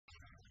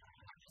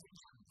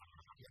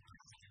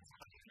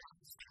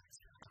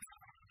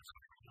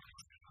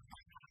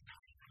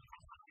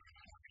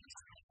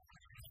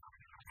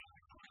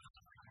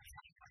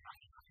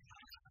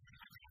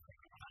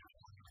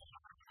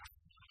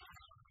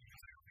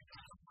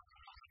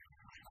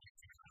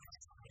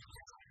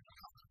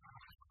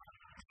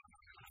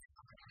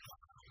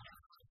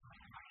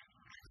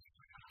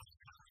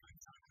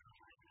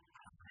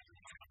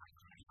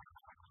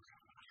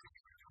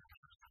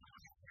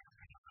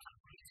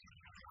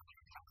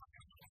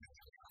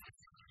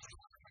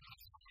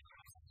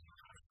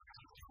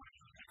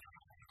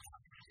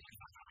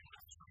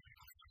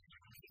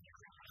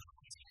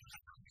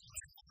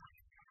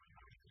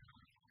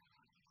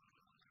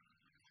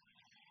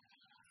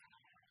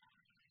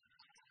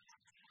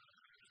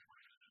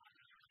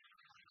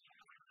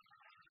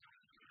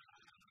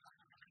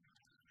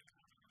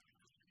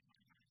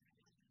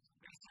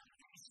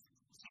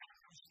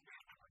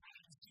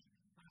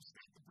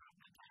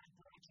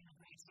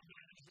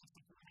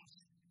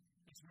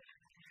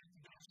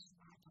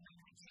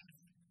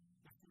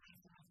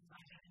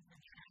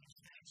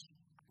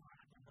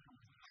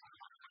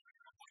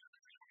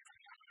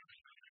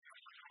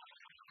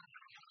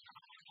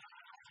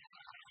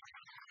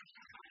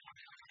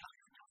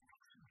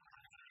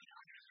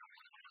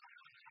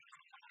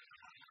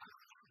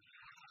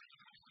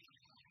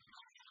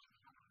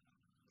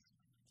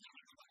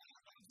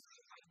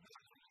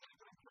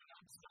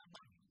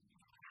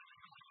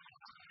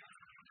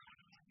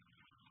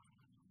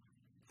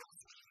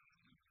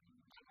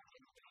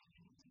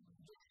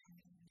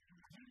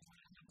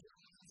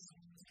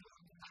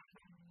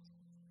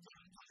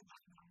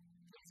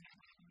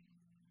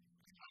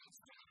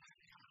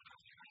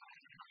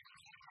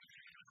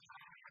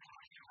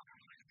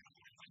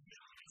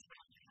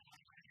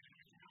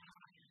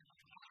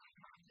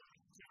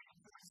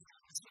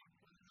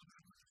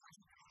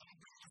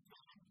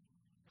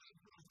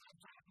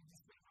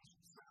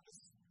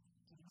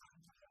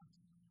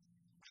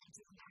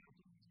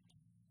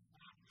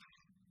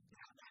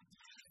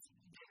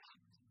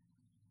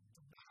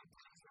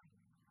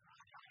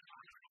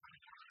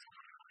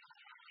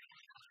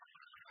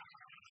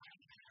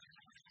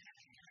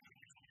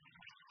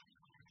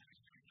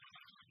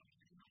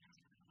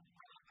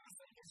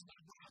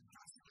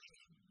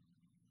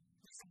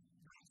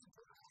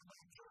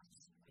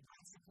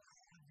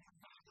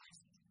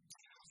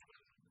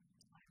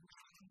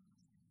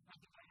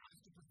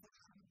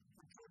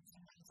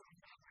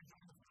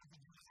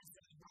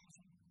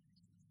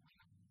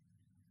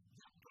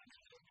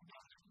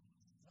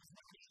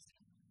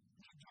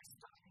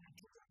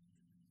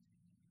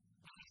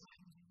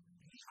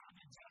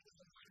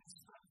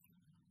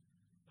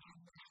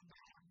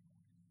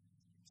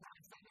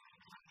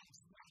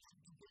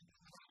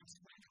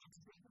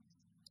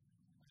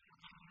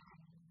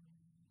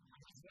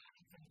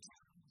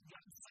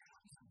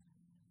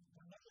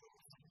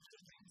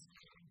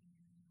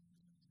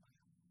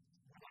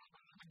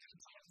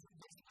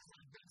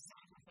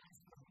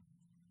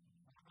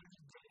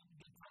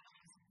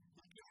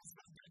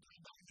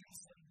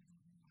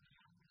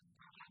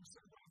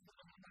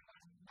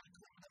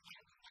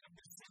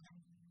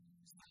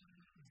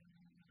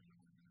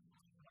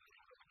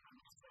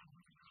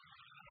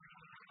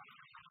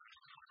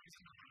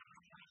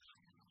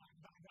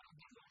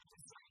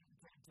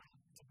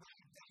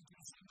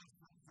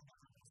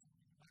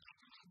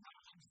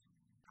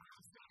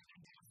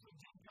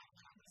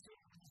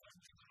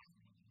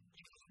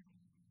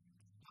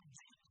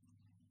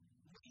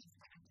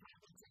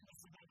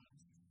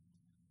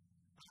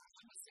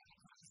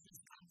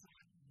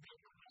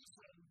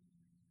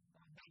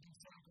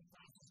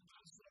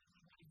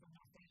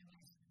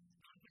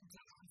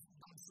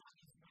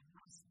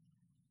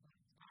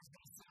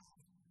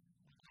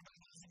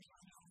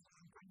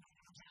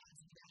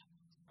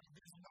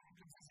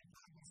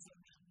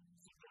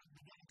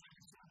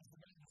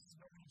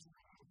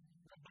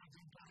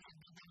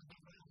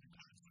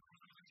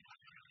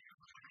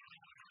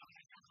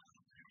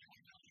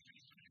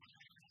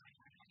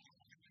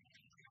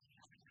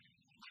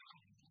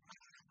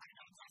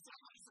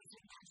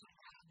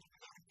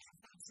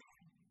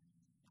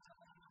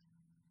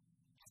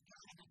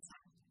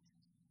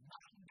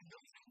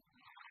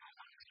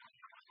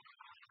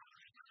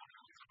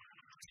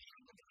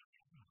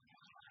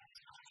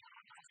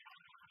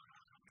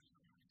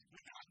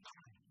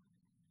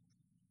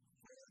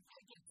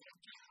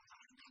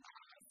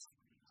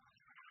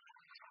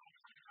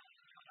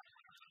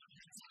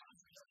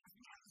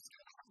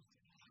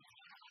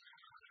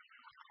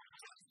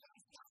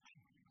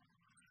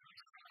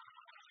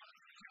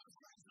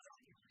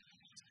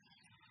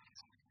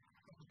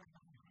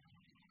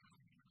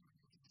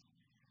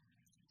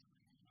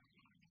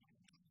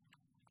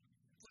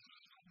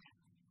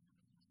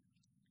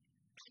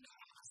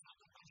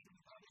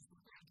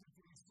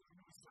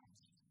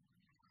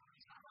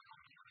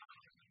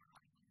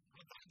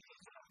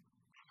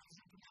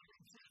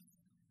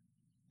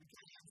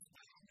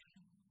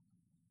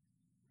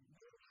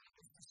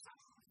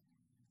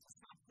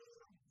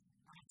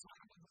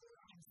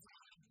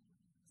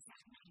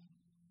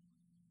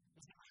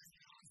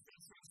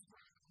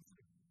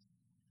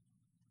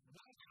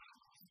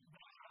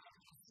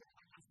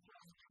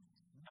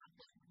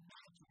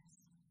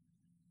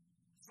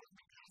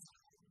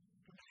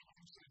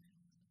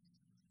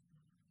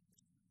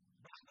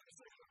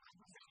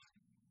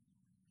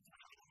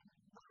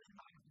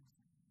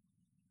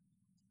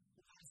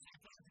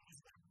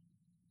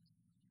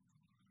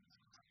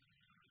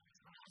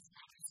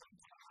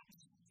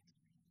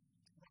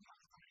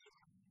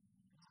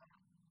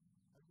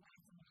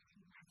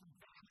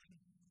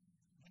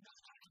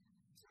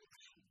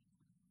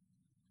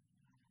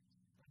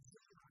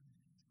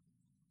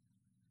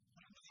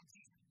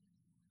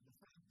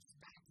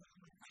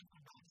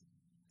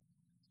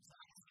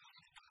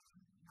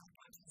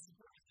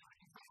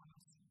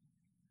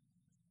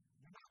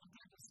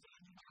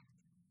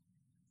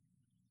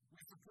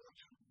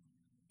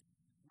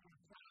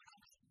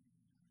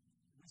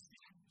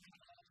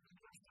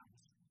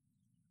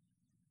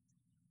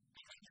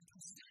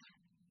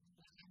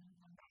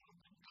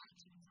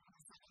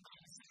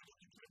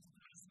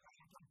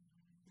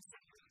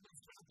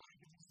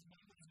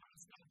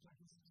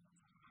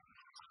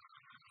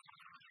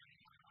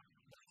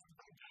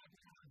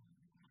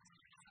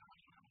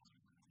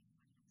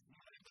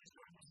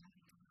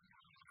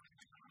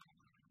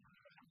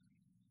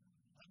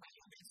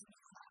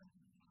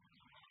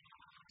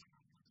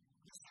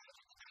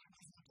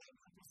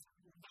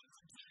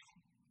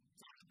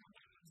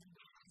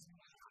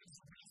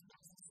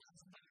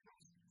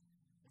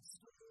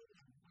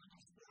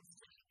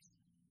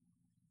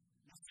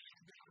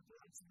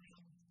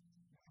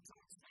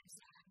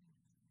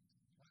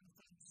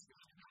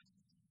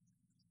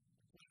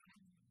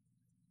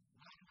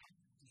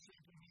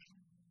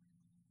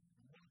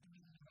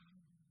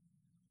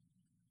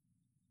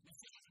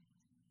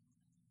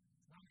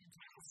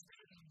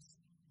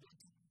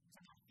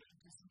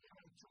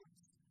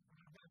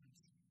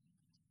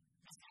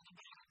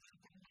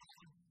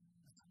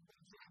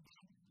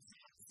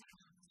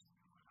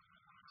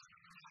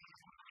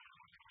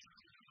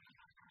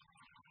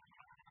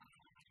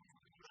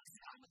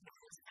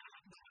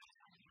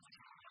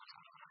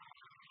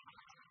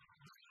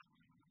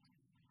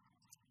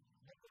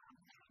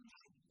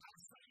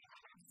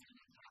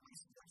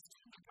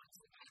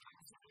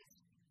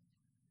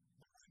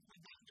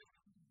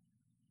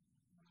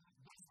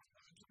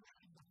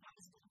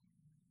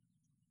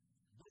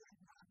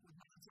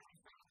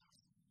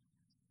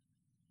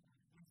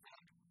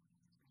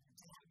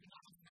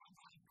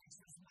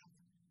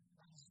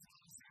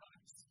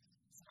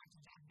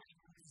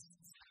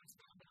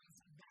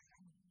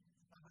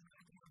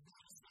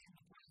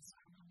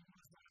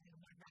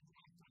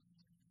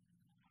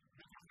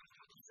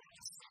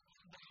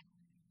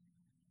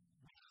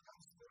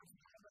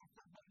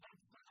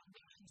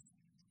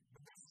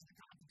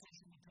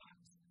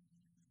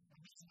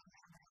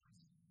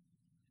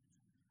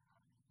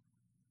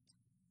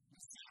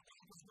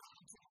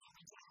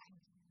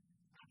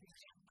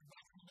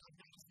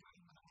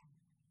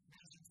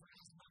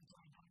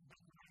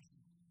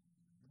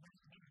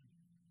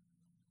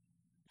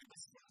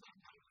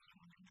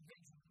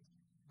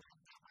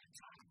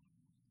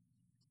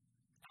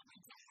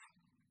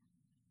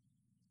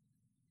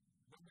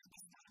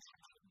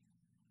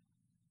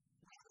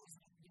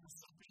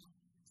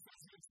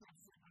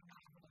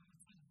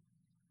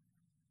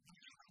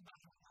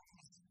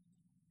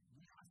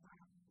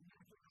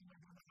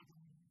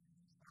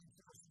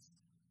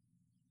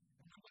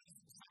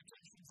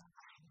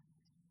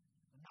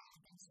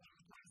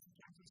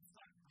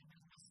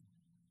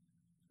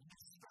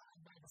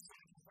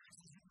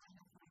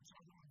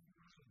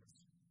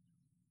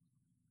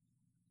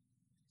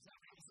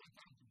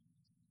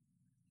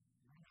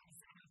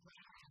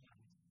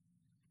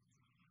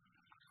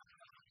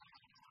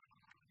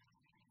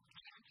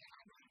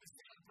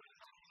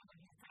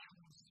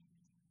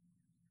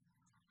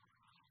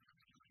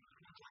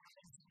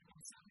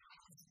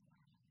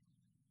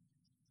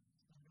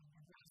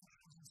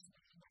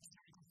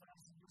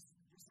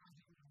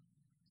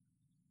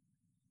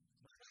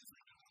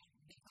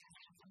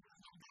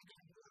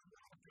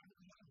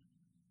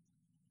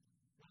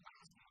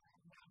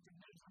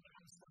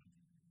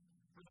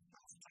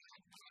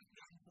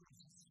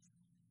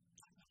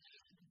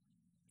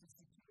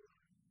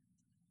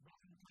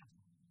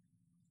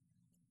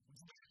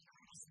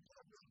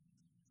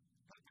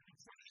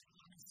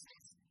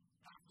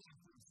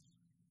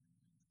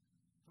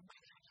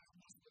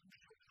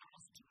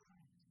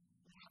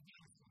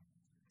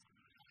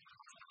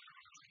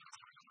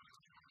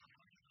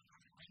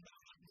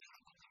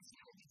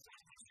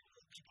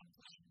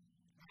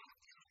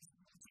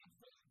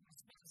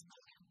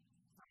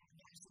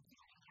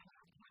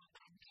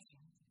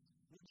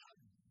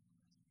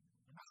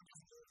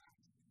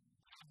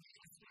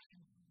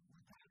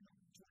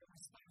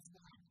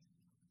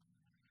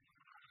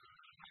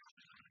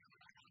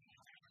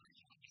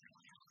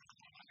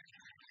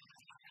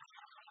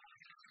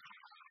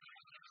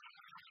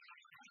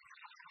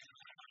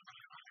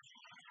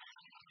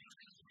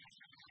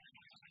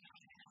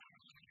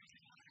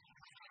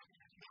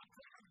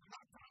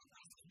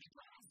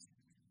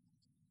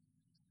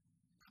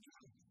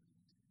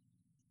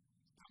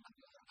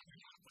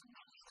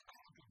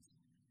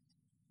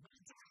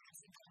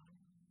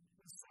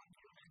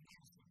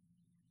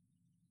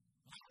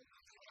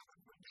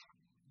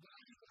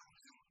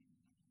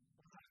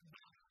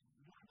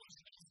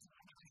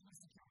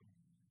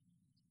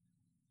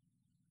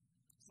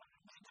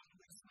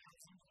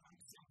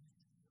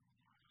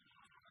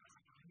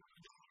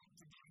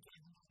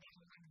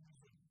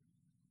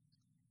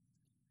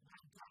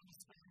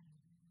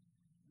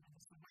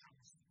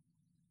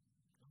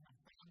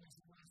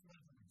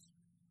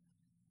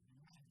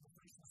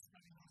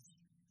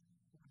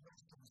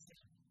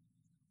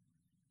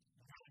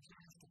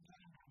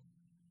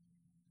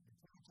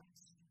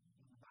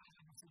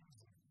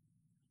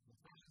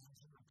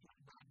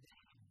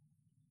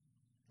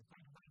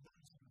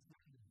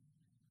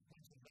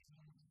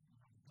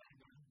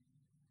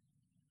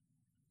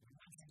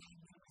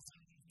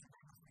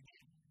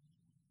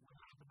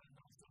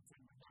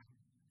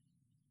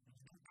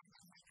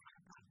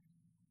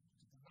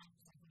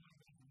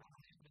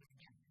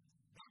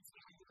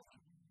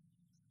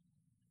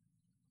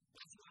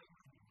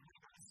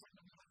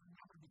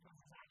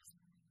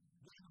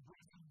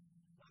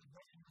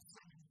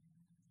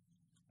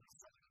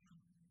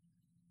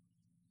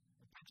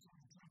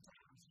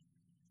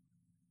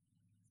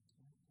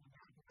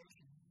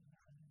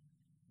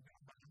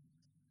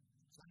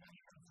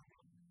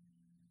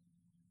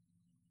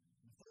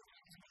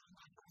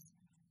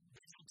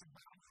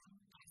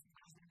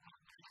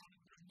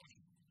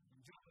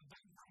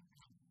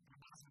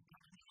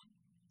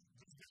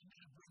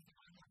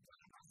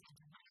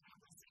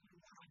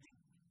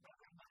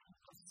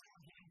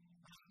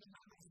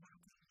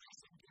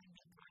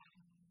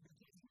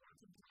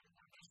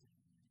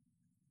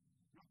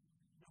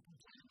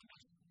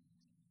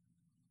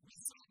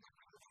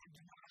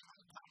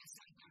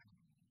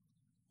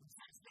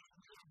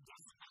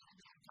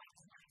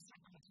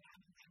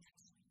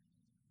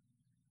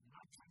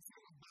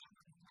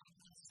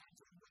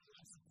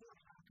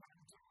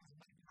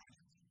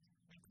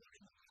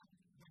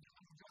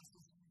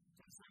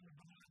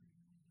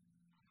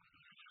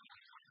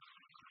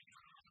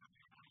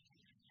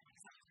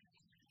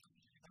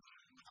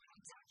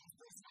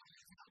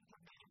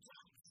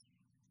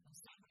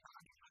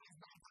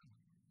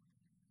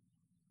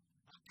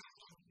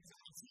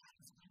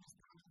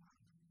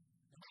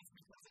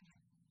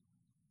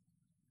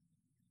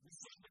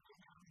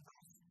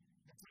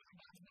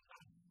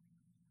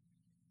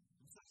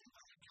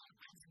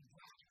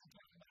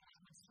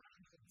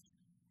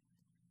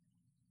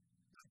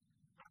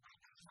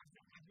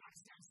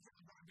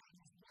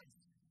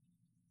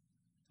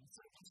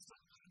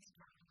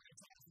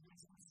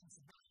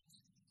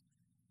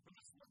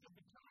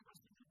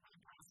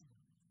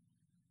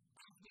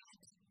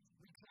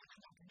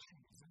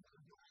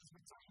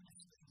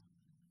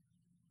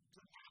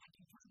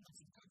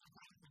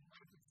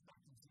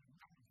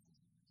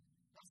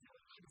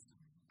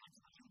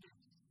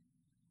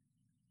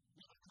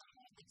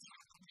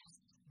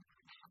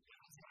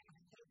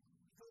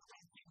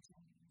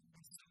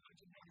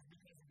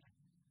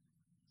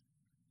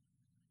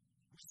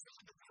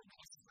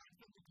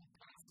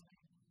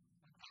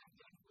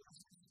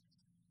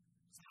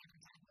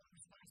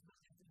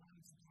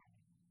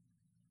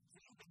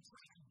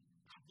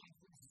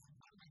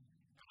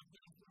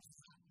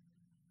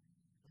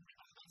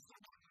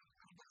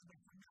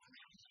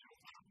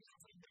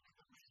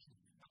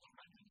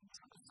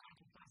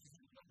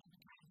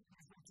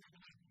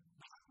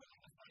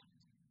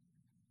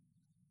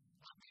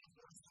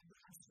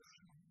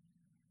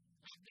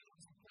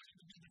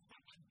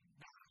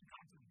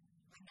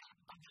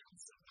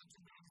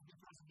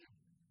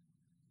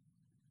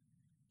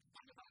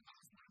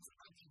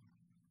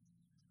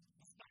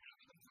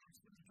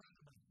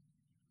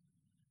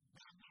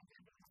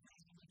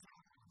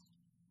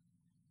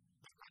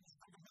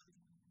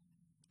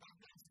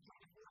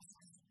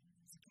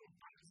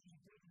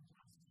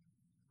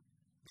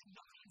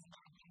millions of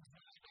Afghans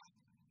lined up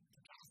to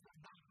cast their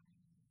vote.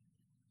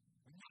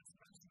 The next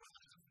best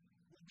drive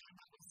will be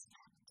that we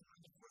start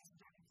toward the first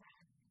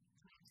Democratic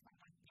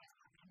transparent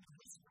power in the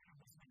history of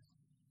this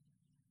nation.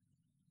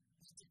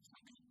 It's a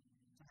tribute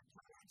to the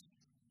courage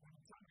and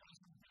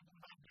determination of people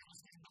of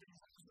Afghanistan, but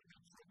it's also a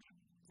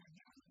tribute to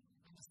you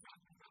and the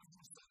sacrifices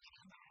of so many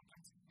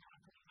Americans in our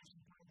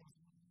coalition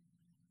programs.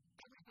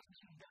 Everything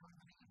you've done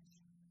over the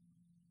years.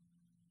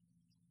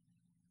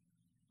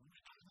 We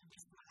know that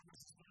this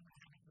progress is going to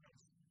have a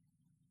place.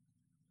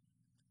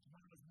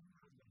 Tomorrow is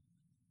Memorial Day.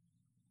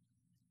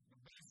 The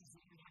basis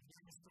here in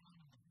Afghanistan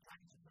and the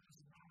practice of those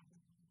in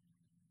America,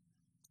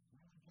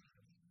 we're in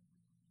place.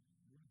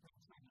 We're in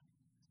place to honor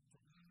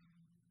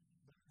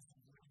those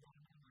who laid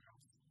down their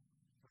lives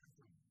for our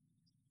freedom.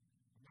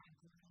 And that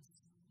includes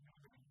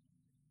nearly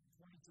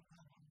 2,200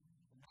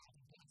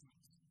 American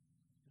patriots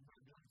who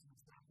made the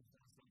ultimate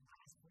sacrifice in the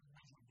last full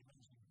measure of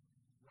division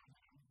right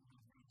now in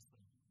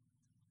Afghanistan.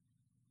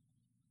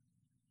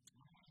 And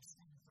I want to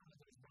sing some of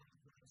those battle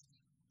cries.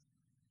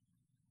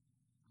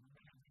 And I'm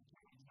going to be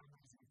playing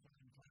memories of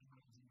foreign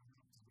comrades in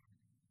Iraq today.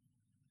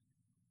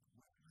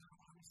 Right now,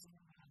 every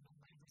single man that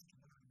made this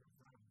community their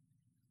friend.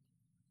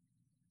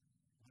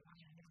 And I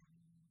want you to know that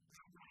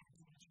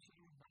gratitude is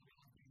shared by the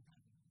Afghan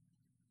people.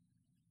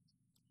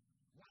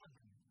 One of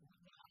them,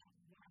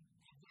 one of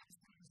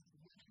Afghanistan's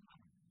leading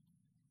men,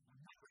 a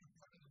member of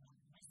Parliament,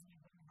 recently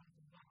wrote about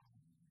the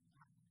battle.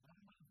 I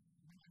don't know if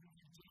many of you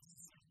get a chance to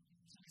see.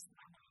 She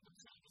described all the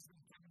changes that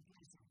have taken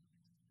place,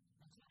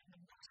 including the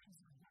millions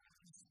of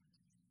dollars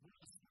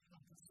really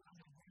spent for some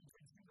of the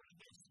regions who were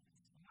this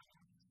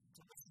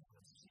to listen to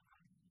this. She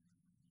wrote,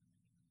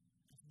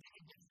 "It's made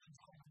a difference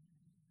home,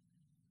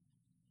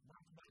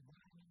 marked by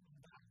blame and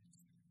violence.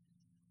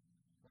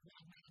 But we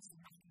have made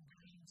significant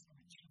gains and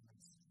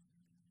achievements,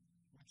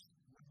 which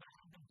would not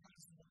have been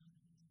possible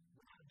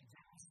without the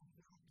generous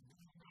support of the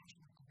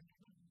international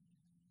community,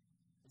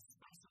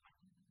 especially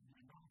the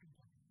American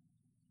people.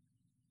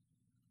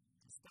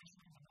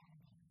 Especially the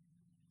American people.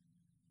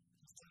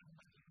 She's talking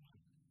about your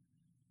youth.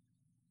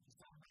 She's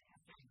talking about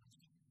your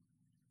families.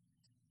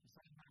 She's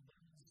talking about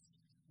those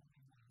who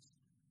are yours.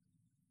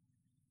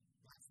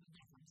 That's the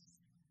difference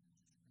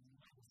in the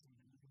legacy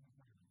that you can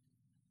afford.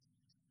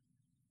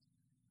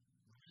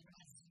 The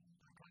U.S.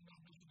 are coming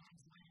out mission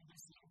ends later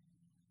this year.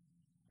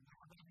 And now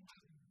we're going to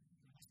know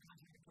in this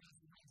country across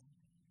the region,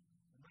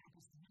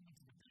 America's commitment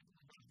to the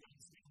people of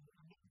Afghanistan will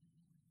be.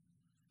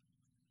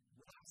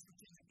 Without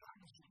strategic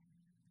partnership,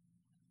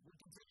 we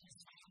continue to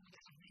stand with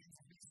our hands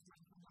and be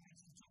strengthened by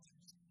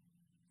institutions.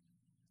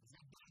 As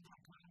they build our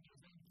economy,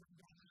 as they improve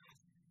our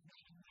lives,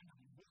 men and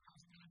women,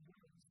 boys and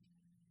girls.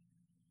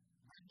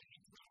 Right now,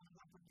 it's well and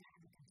we're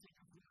prepared to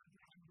continue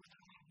cooperating with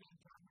our Afghan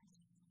partners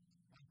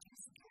on two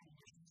security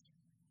missions.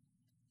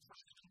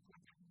 Training and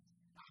equipping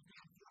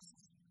Afghan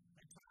forces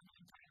and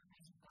targeting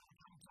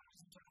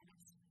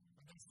terrorists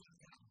against their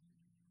family.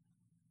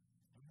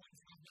 And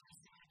once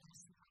Afghanistan is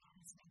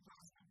securely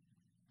prosper,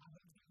 I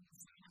hope that you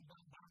say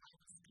about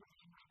Bahrain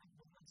security and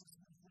the religious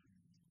movement.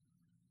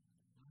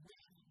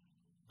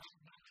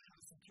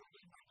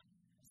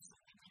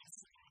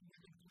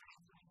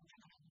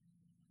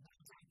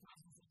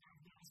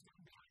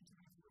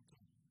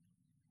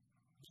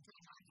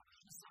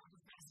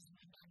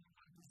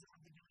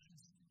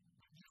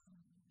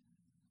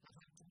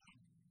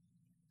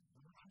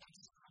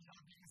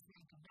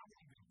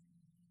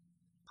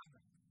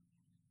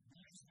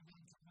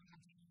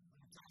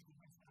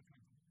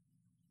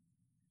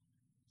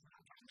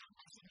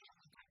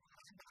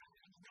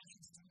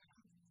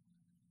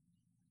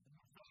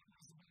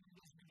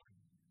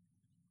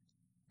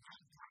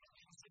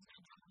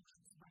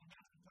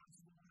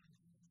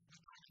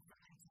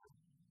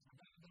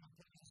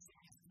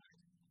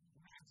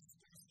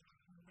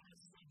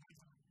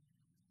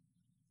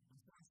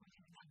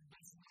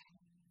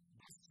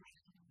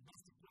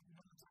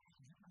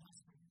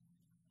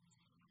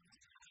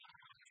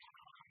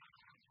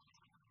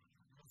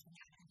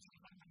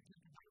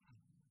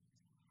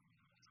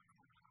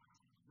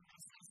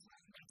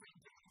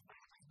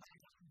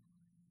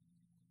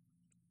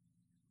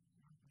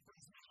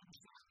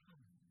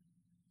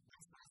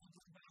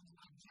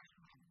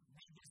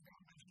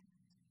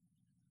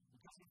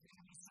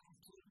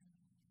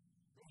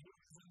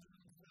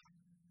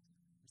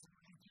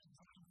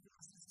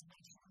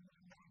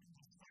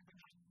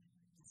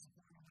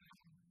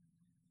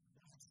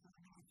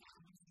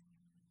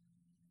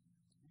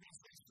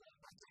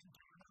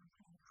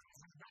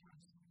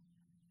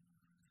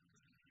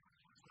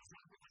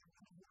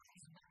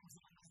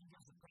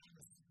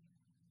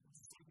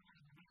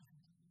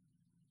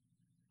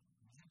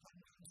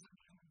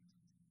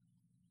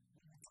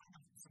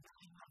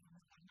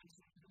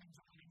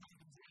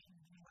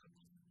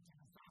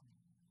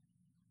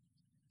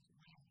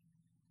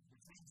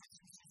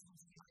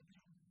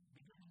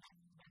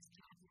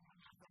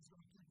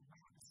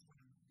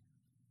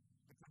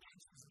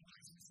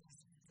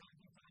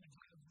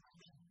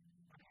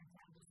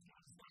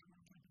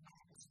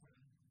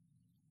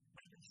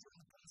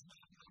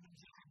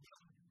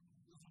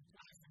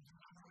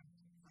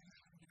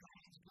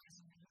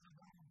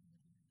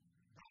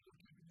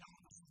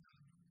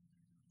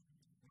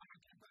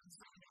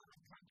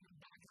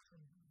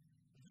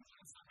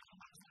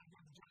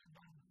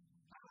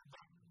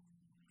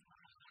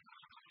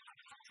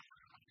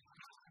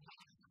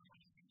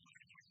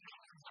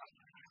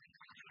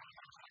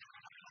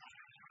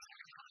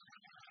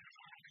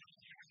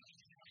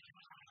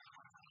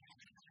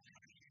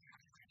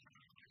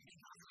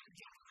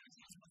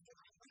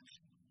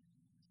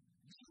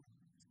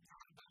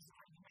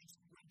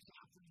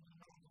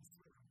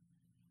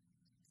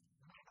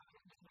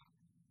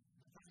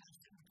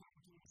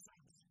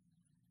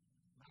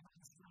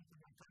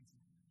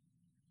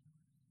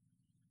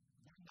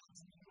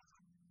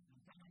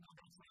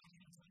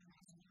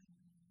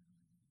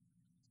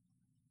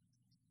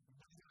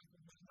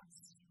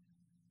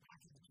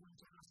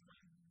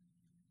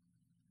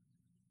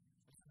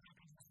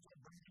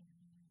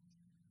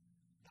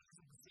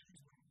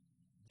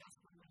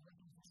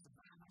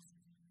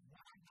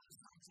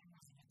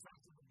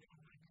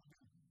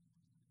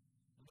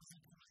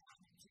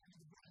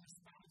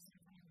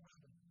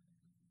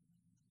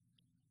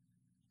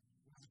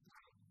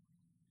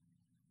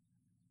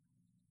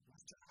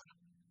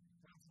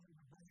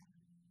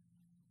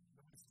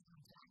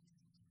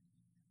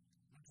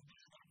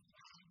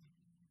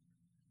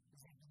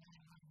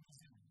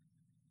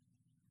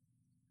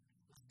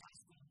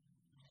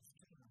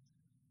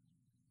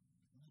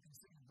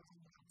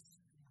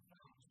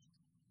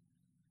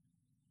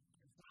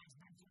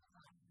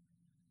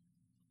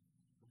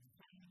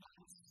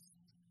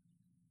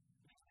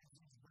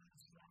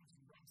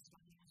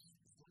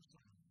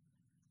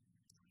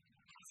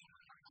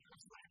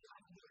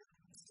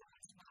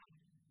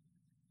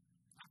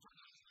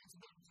 It's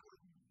been